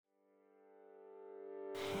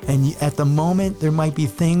And at the moment, there might be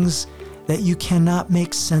things that you cannot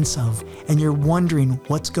make sense of, and you're wondering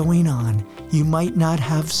what's going on. You might not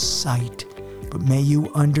have sight, but may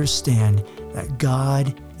you understand that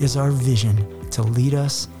God is our vision to lead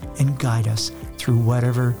us and guide us through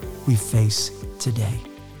whatever we face today.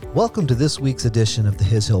 Welcome to this week's edition of the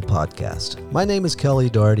His Hill Podcast. My name is Kelly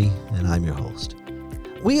Doherty, and I'm your host.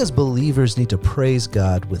 We as believers need to praise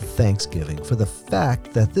God with thanksgiving for the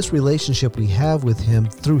fact that this relationship we have with Him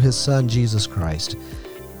through His Son, Jesus Christ,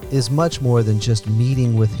 is much more than just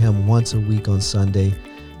meeting with Him once a week on Sunday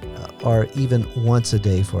or even once a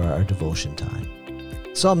day for our devotion time.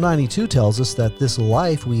 Psalm 92 tells us that this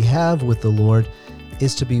life we have with the Lord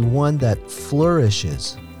is to be one that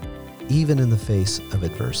flourishes even in the face of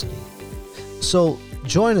adversity. So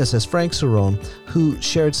join us as Frank Cirone, who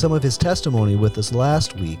shared some of his testimony with us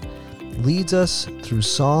last week, leads us through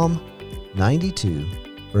Psalm 92,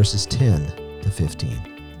 verses 10 to 15.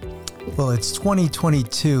 Well, it's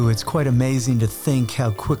 2022. It's quite amazing to think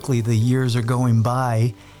how quickly the years are going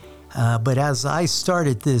by. But as I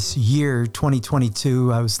started this year,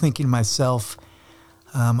 2022, I was thinking to myself,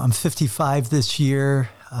 I'm 55 this year.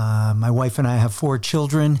 My wife and I have 4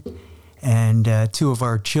 children, and 2 of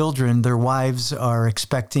our children, their wives are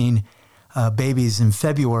expecting babies in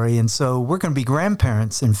February. And so we're going to be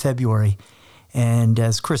grandparents in February. And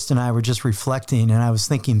as Chris and I were just reflecting, and I was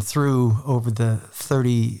thinking through over the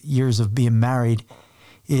 30 years of being married,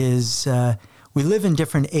 is we live in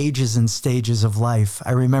different ages and stages of life.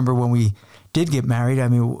 I remember when we did get married, I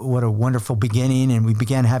mean, what a wonderful beginning, and we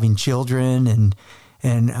began having children, and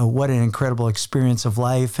what an incredible experience of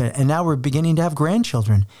life. And now we're beginning to have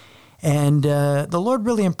grandchildren. And the Lord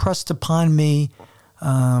really impressed upon me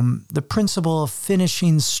the principle of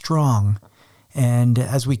finishing strong. And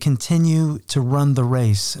as we continue to run the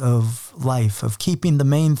race of life, of keeping the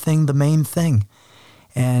main thing.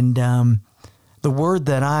 And the word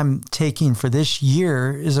that I'm taking for this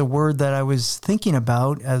year is a word that I was thinking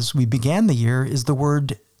about as we began the year, is the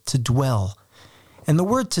word to dwell. And the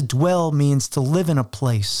word to dwell means to live in a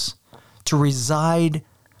place, to reside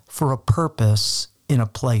for a purpose in a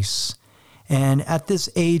place. And at this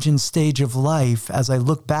age and stage of life, as I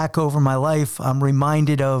look back over my life, I'm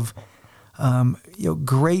reminded of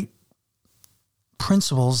great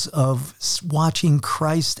principles of watching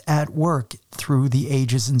Christ at work through the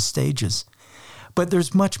ages and stages. But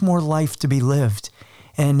there's much more life to be lived.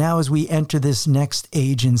 And now as we enter this next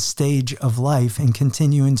age and stage of life and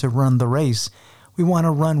continuing to run the race, we want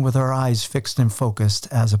to run with our eyes fixed and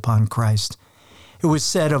focused as upon Christ. It was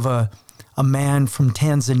said of a man from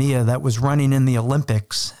Tanzania that was running in the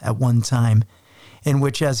Olympics at one time, in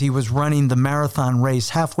which as he was running the marathon race,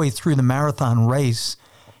 halfway through the marathon race,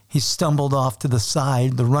 he stumbled off to the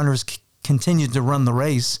side. The runners continued to run the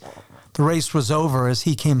race. The race was over as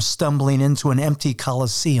he came stumbling into an empty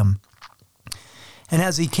coliseum. And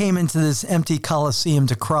as he came into this empty coliseum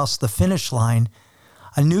to cross the finish line,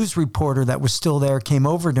 a news reporter that was still there came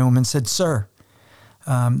over to him and said, "Sir,"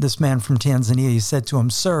 this man from Tanzania, he said to him,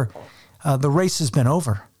 "Sir, the race has been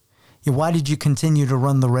over. Why did you continue to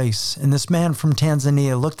run the race?" And this man from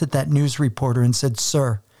Tanzania looked at that news reporter and said,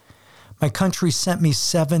 "Sir, my country sent me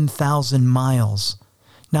 7,000 miles,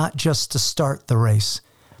 not just to start the race,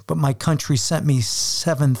 but my country sent me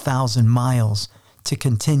 7,000 miles to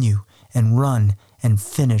continue and run and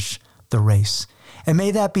finish the race." And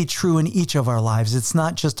may that be true in each of our lives. It's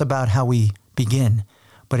not just about how we begin,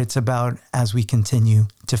 but it's about as we continue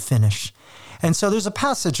to finish. And so there's a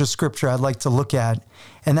passage of scripture I'd like to look at,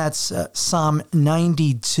 and that's Psalm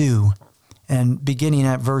 92, and beginning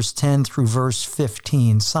at verse 10 through verse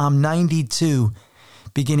 15. Psalm 92,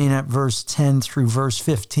 beginning at verse 10 through verse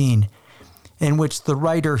 15, in which the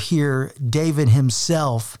writer here, David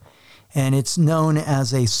himself, and it's known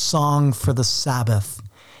as a song for the Sabbath.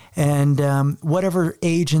 And whatever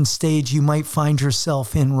age and stage you might find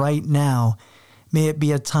yourself in right now, may it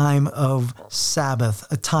be a time of Sabbath,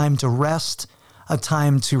 a time to rest, a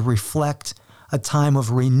time to reflect, a time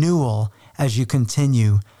of renewal as you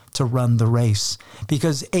continue to run the race.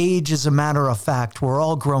 Because age is a matter of fact. We're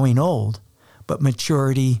all growing old, but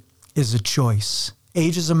maturity is a choice.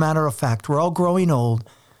 Age is a matter of fact. We're all growing old,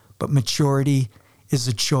 but maturity is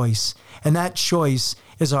a choice. And that choice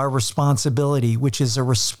is our responsibility, which is a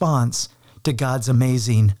response to God's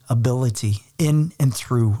amazing ability in and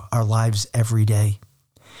through our lives every day.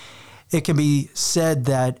 It can be said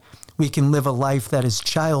that we can live a life that is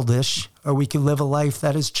childish, or we can live a life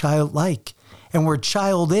that is childlike. And we're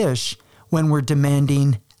childish when we're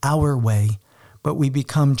demanding our way, but we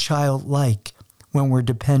become childlike when we're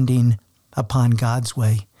depending upon God's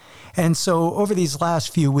way. And so over these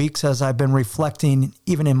last few weeks, as I've been reflecting,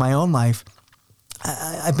 even in my own life,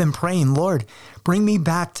 I've been praying, Lord, bring me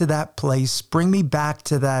back to that place. Bring me back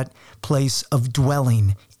to that place of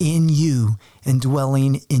dwelling in you and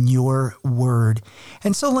dwelling in your word.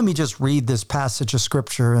 And so let me just read this passage of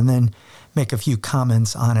scripture and then make a few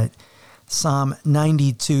comments on it. Psalm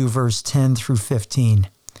 92, verse 10 through 15.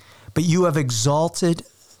 But you have exalted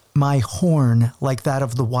my horn like that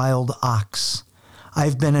of the wild ox.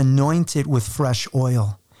 I've been anointed with fresh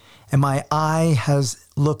oil, and my eye has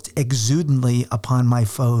looked exudantly upon my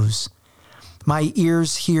foes. My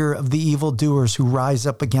ears hear of the evildoers who rise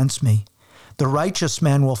up against me. The righteous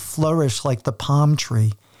man will flourish like the palm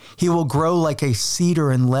tree. He will grow like a cedar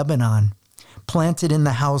in Lebanon, planted in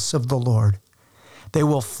the house of the Lord. They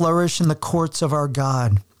will flourish in the courts of our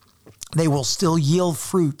God. They will still yield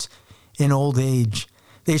fruit in old age.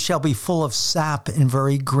 They shall be full of sap and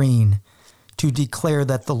very green, to declare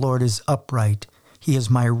that the Lord is upright. He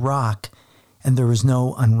is my rock, and there is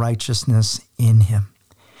no unrighteousness in him.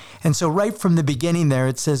 And so right from the beginning there,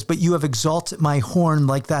 it says, but you have exalted my horn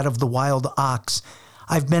like that of the wild ox.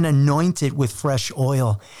 I've been anointed with fresh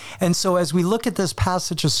oil. And so as we look at this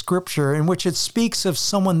passage of scripture in which it speaks of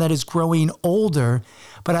someone that is growing older,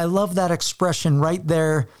 but I love that expression right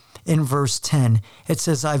there in verse 10. It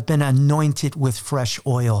says, I've been anointed with fresh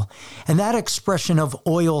oil. And that expression of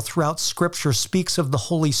oil throughout scripture speaks of the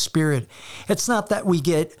Holy Spirit. It's not that we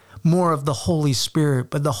get more of the Holy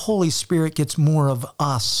Spirit, but the Holy Spirit gets more of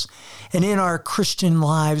us. And in our Christian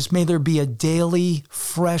lives, may there be a daily,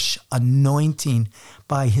 fresh anointing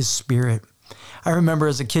by his Spirit. I remember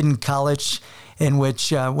as a kid in college, in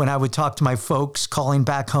which when I would talk to my folks calling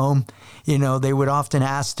back home, they would often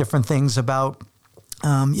ask different things about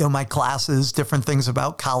my classes, different things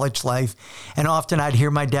about college life. And often I'd hear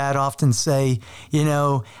my dad often say,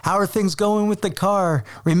 how are things going with the car?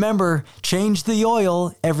 Remember, change the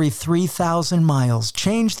oil every 3,000 miles.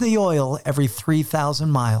 Change the oil every 3,000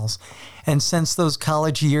 miles. And since those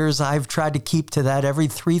college years, I've tried to keep to that every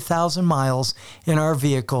 3,000 miles in our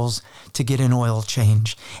vehicles to get an oil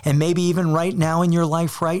change. And maybe even right now in your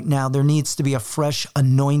life right now, there needs to be a fresh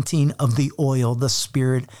anointing of the oil, the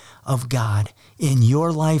Spirit of God in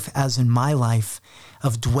your life as in my life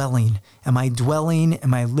of dwelling. Am I dwelling?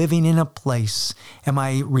 Am I living in a place? Am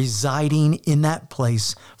I residing in that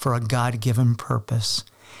place for a God-given purpose?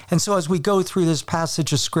 And so as we go through this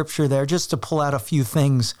passage of scripture there, just to pull out a few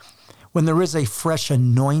things, when there is a fresh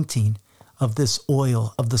anointing of this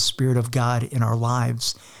oil of the Spirit of God in our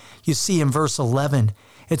lives, you see in verse 11,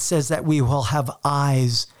 it says that we will have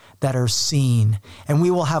eyes that are seen. And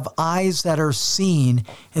we will have eyes that are seen,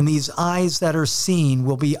 and these eyes that are seen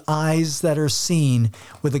will be eyes that are seen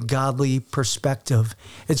with a godly perspective.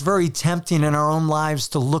 It's very tempting in our own lives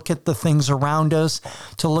to look at the things around us,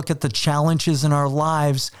 to look at the challenges in our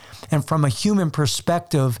lives, and from a human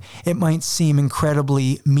perspective, it might seem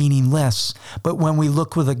incredibly meaningless. But when we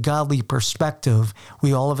look with a godly perspective,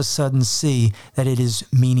 we all of a sudden see that it is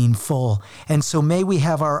meaningful. And so may we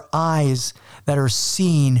have our eyes that are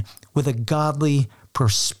seen with a godly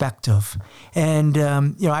perspective. And,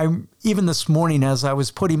 even this morning as I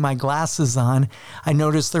was putting my glasses on, I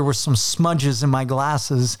noticed there were some smudges in my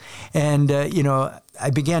glasses. And, I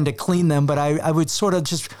began to clean them, but I would sort of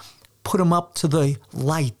just put them up to the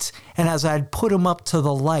light. And as I'd put them up to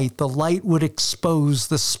the light would expose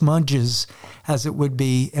the smudges as it would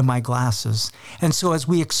be in my glasses. And so as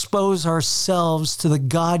we expose ourselves to the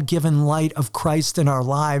God-given light of Christ in our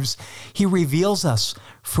lives, he reveals us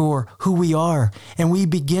for who we are. And we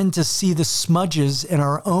begin to see the smudges in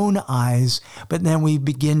our own eyes, but then we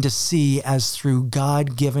begin to see as through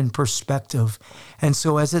God-given perspective. And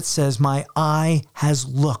so as it says, my eye has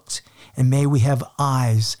looked, and may we have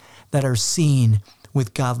eyes that are seen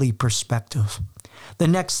with godly perspective. The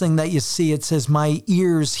next thing that you see, it says, my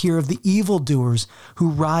ears hear of the evildoers who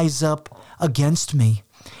rise up against me.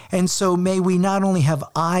 And so may we not only have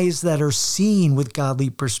eyes that are seen with godly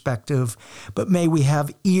perspective, but may we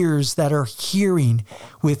have ears that are hearing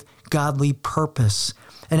with godly purpose.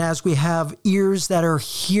 And as we have ears that are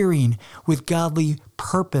hearing with godly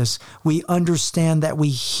purpose, we understand that we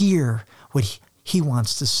hear what he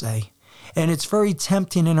wants to say. And it's very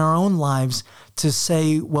tempting in our own lives to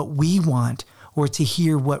say what we want or to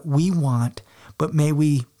hear what we want, but may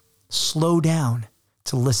we slow down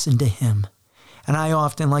to listen to him. And I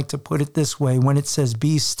often like to put it this way, when it says,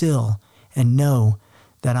 be still and know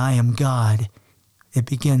that I am God, it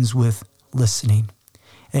begins with listening.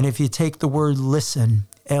 And if you take the word listen,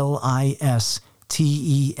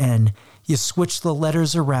 Listen, you switch the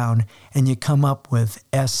letters around and you come up with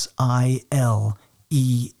SILEN.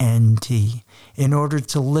 In order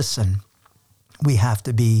to listen, we have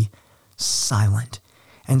to be silent.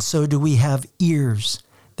 And so do we have ears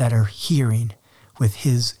that are hearing with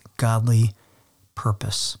his godly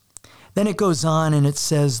purpose. Then it goes on and it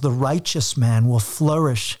says, the righteous man will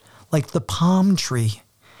flourish like the palm tree,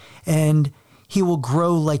 and he will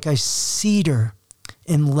grow like a cedar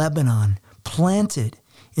in Lebanon, planted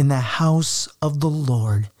in the house of the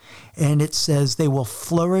Lord. And it says, they will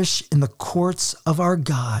flourish in the courts of our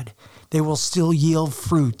God. They will still yield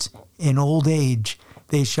fruit in old age.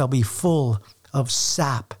 They shall be full of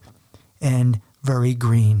sap and very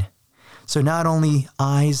green. So not only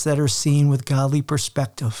eyes that are seeing with godly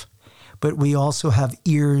perspective, but we also have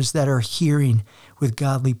ears that are hearing with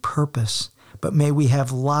godly purpose. But may we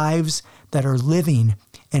have lives that are living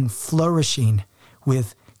and flourishing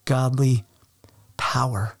with godly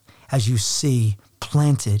power, as you see,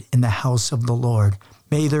 planted in the house of the Lord.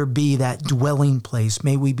 May there be that dwelling place.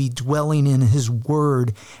 May we be dwelling in his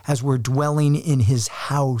word as we're dwelling in his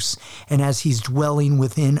house. And as he's dwelling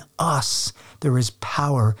within us, there is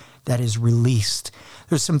power that is released.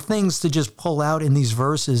 There's some things to just pull out in these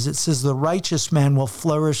verses. It says, the righteous man will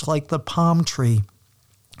flourish like the palm tree.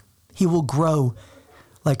 He will grow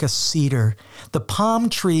like a cedar. The palm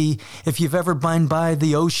tree, if you've ever been by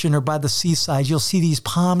the ocean or by the seaside, you'll see these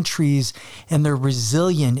palm trees, and they're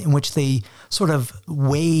resilient, in which they sort of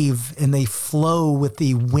wave and they flow with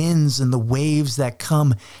the winds and the waves that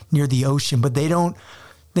come near the ocean. But they don't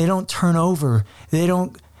turn over. They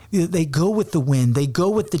go with the wind. They go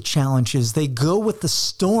with the challenges. They go with the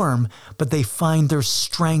storm, but they find their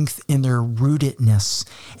strength in their rootedness.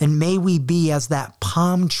 And may we be as that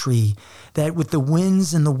palm tree, that with the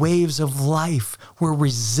winds and the waves of life, we're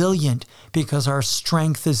resilient because our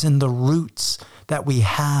strength is in the roots that we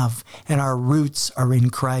have, and our roots are in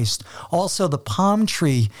Christ. Also, the palm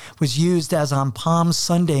tree was used as on Palm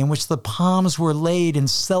Sunday, in which the palms were laid in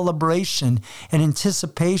celebration and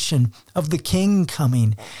anticipation of the King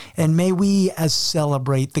coming. And may we as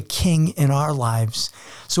celebrate the King in our lives.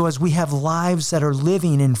 So as we have lives that are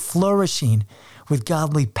living and flourishing with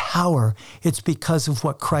godly power, it's because of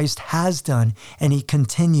what Christ has done and he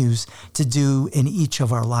continues to do in each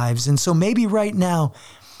of our lives. And so maybe right now,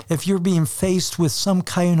 if you're being faced with some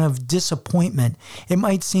kind of disappointment, it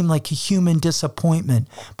might seem like a human disappointment,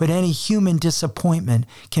 but any human disappointment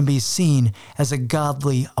can be seen as a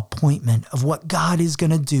godly appointment of what God is going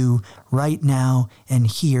to do right now and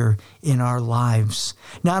here in our lives.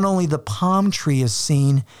 Not only the palm tree is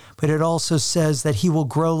seen, but it also says that he will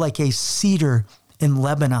grow like a cedar in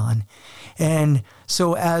Lebanon. And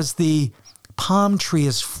so as the palm tree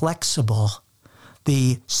is flexible,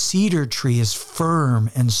 the cedar tree is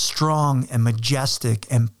firm and strong and majestic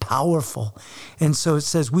and powerful. And so it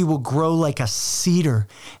says we will grow like a cedar.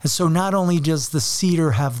 And so not only does the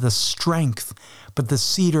cedar have the strength, but the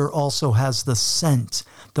cedar also has the scent,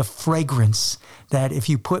 the fragrance, that if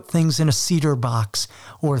you put things in a cedar box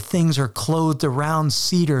or things are clothed around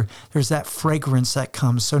cedar, there's that fragrance that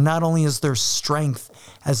comes. So not only is there strength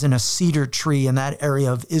as in a cedar tree in that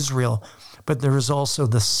area of Israel, but there is also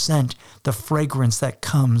the scent, the fragrance that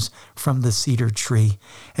comes from the cedar tree.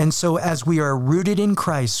 And so as we are rooted in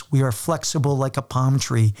Christ, we are flexible like a palm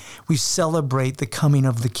tree. We celebrate the coming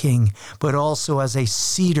of the King, but also as a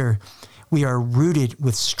cedar, we are rooted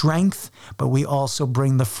with strength, but we also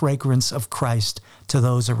bring the fragrance of Christ to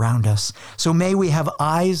those around us. So may we have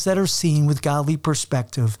eyes that are seeing with godly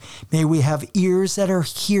perspective. May we have ears that are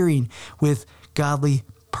hearing with godly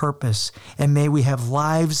purpose. And may we have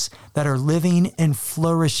lives that are living and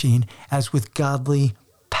flourishing as with godly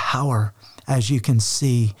power, as you can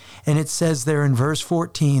see. And it says there in verse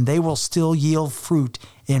 14, they will still yield fruit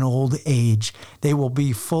in old age. They will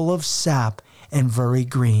be full of sap and very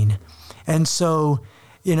green. And so,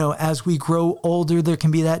 as we grow older, there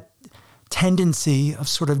can be that tendency of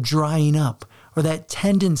sort of drying up, or that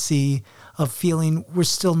tendency of feeling we're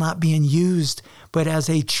still not being used. But as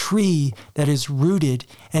a tree that is rooted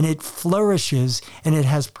and it flourishes and it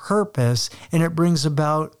has purpose and it brings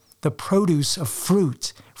about the produce of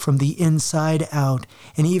fruit from the inside out,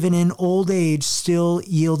 and even in old age still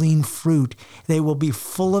yielding fruit, they will be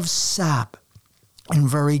full of sap and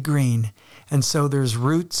very green. And so there's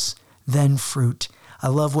roots, then fruit. I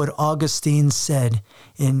love what Augustine said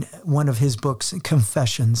in one of his books,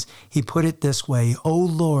 Confessions. He put it this way: O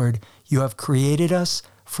Lord, you have created us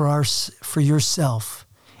for yourself,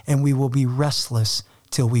 and we will be restless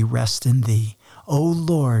till we rest in thee. O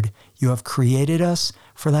Lord, you have created us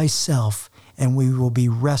for thyself, and we will be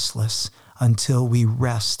restless until we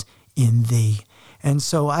rest in thee. And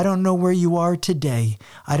so I don't know where you are today.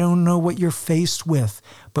 I don't know what you're faced with,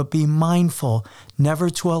 but be mindful never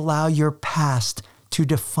to allow your past to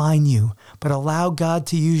define you, but allow God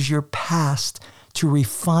to use your past to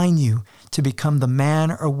refine you to become the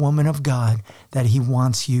man or woman of God that he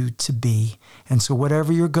wants you to be. And so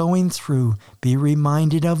whatever you're going through, be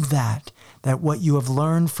reminded of that what you have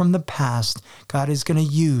learned from the past, God is going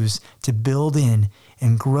to use to build in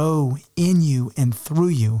and grow in you and through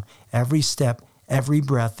you every step, every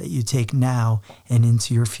breath that you take now and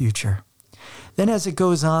into your future. Then as it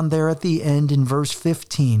goes on there at the end in verse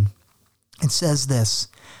 15, it says this,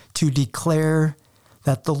 to declare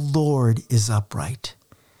that the Lord is upright.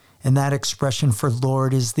 And that expression for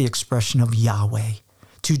Lord is the expression of Yahweh.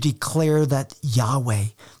 To declare that Yahweh,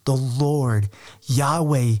 the Lord,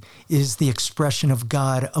 Yahweh is the expression of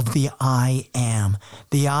God of the I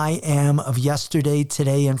am of yesterday,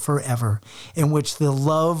 today, and forever, in which the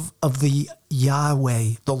love of the Yahweh,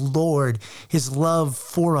 the Lord, his love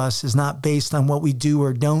for us is not based on what we do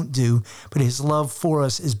or don't do, but his love for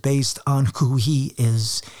us is based on who he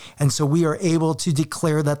is. And so we are able to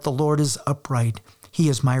declare that the Lord is upright. He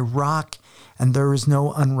is my rock, and there is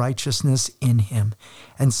no unrighteousness in him.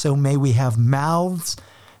 And so may we have mouths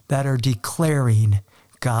that are declaring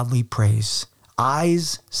godly praise,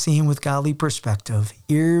 eyes seeing with godly perspective,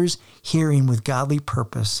 ears hearing with godly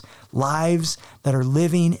purpose, lives that are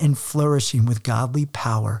living and flourishing with godly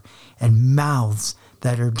power, and mouths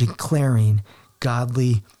that are declaring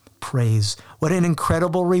godly praise. What an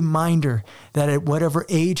incredible reminder that at whatever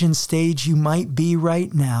age and stage you might be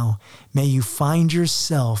right now, may you find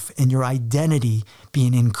yourself and your identity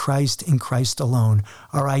being in Christ alone.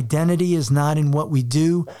 Our identity is not in what we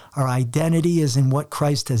do. Our identity is in what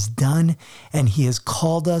Christ has done, and he has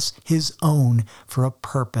called us his own for a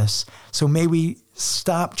purpose. So may we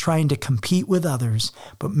stop trying to compete with others,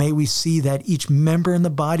 but may we see that each member in the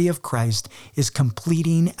body of Christ is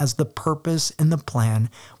completing as the purpose and the plan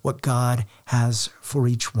what God has for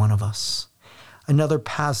each one of us. Another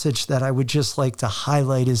passage that I would just like to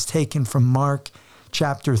highlight is taken from Mark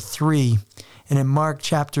chapter 3. And in Mark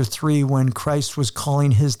chapter 3, when Christ was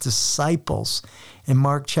calling his disciples, in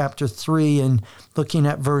Mark chapter 3 and looking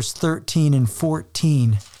at verse 13 and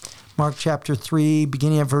 14, Mark chapter 3,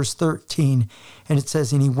 beginning at verse 13, and it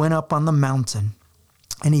says, and he went up on the mountain,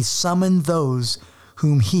 and he summoned those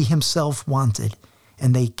whom he himself wanted,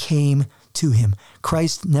 and they came to him.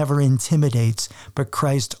 Christ never intimidates, but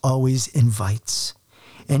Christ always invites.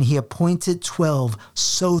 And he appointed 12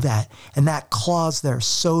 so that, and that clause there,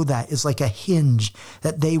 so that, is like a hinge,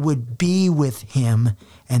 that they would be with him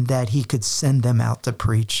and that he could send them out to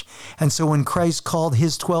preach. And so when Christ called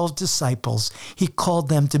his 12 disciples, he called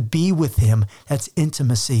them to be with him. That's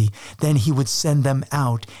intimacy. Then he would send them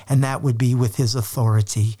out, and that would be with his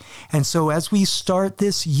authority. And so as we start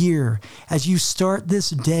this year, as you start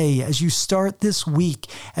this day, as you start this week,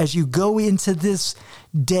 as you go into this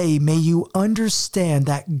day, may you understand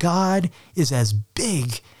that God is as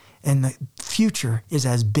big and the future is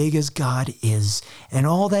as big as God is and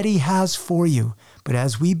all that he has for you. But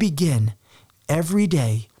as we begin every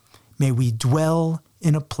day, may we dwell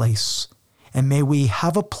in a place, and may we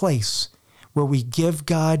have a place where we give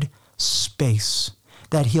God space,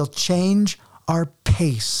 that he'll change our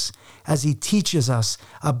pace as he teaches us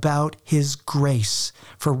about his grace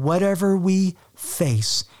for whatever we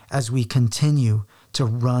face as we continue to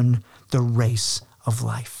run the race of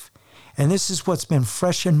life. And this is what's been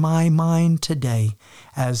fresh in my mind today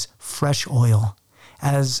as fresh oil,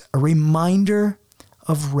 as a reminder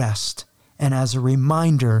of rest, and as a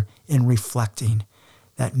reminder in reflecting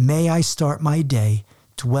that may I start my day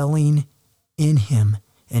dwelling in him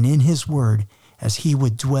and in his word as he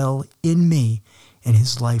would dwell in me and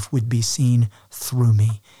his life would be seen through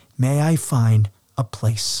me. May I find a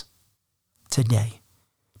place today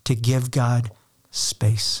to give God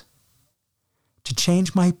space, to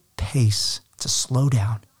change my pace, to slow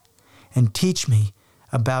down, and teach me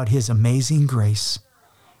about his amazing grace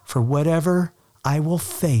for whatever I will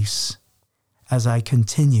face as I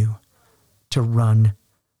continue to run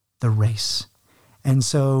the race. And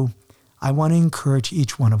so I want to encourage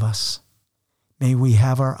each one of us. May we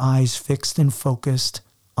have our eyes fixed and focused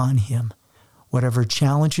on him. Whatever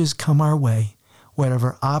challenges come our way,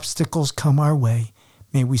 whatever obstacles come our way,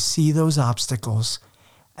 may we see those obstacles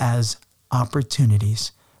as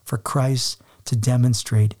opportunities for Christ to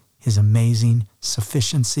demonstrate his amazing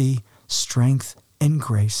sufficiency, strength, and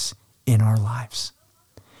grace in our lives.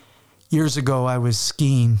 Years ago, I was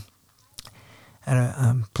skiing at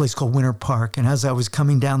a place called Winter Park, and as I was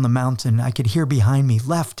coming down the mountain, I could hear behind me,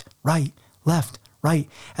 left, right,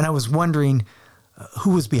 and I was wondering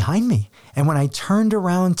who was behind me. And when I turned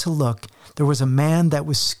around to look, there was a man that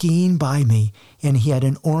was skiing by me, and he had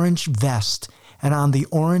an orange vest. And on the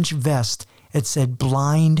orange vest, it said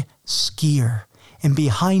blind skier. And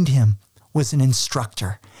behind him was an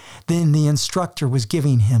instructor. Then the instructor was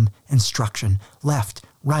giving him instruction, left,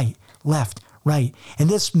 right, left, right. And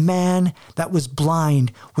this man that was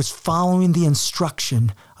blind was following the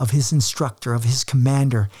instruction of his instructor, of his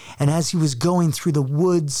commander. And as he was going through the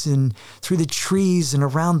woods and through the trees and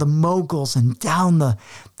around the moguls and down the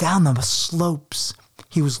slopes,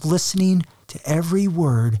 he was listening to every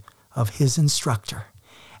word of his instructor.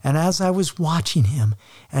 And as I was watching him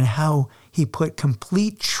and how he put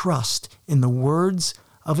complete trust in the words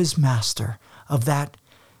of his master, of that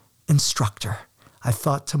instructor, I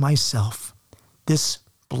thought to myself, this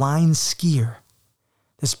blind skier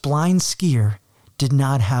did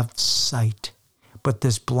not have sight, but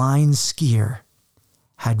this blind skier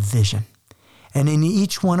had vision. And in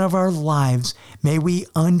each one of our lives, may we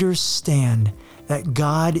understand that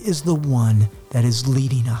God is the one that is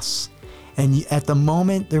leading us. And at the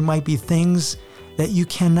moment, there might be things that you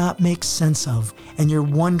cannot make sense of, and you're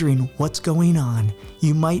wondering what's going on.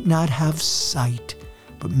 You might not have sight,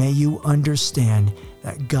 but may you understand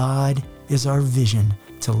that God is our vision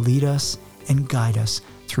to lead us and guide us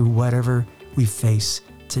through whatever we face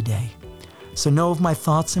today. So know of my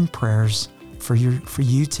thoughts and prayers for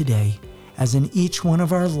you today, as in each one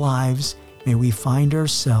of our lives, may we find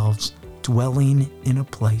ourselves dwelling in a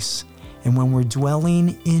place. And when we're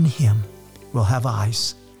dwelling in Him, we'll have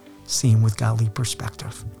eyes seeing with godly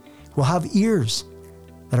perspective. We'll have ears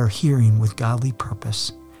that are hearing with godly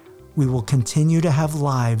purpose. We will continue to have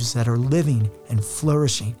lives that are living and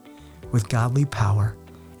flourishing with godly power,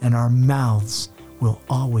 and our mouths will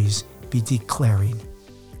always be declaring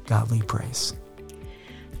godly praise.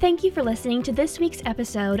 Thank you for listening to this week's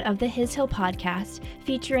episode of the His Hill Podcast,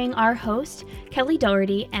 featuring our host, Kelly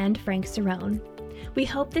Doherty and Frank Cirone. We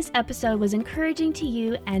hope this episode was encouraging to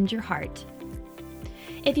you and your heart.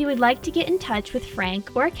 If you would like to get in touch with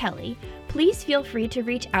Frank or Kelly, please feel free to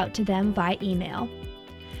reach out to them via email.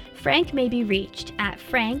 Frank may be reached at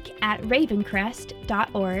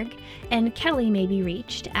frank@ravencrest.org, and Kelly may be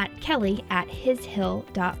reached at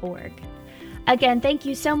kelly@hishill.org. Again, thank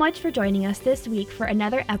you so much for joining us this week for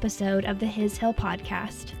another episode of the His Hill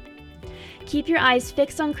Podcast. Keep your eyes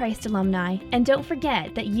fixed on Christ, alumni, and don't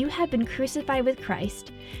forget that you have been crucified with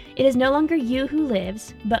Christ. It is no longer you who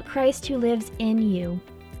lives, but Christ who lives in you.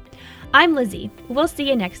 I'm Lizzie. We'll see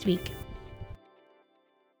you next week.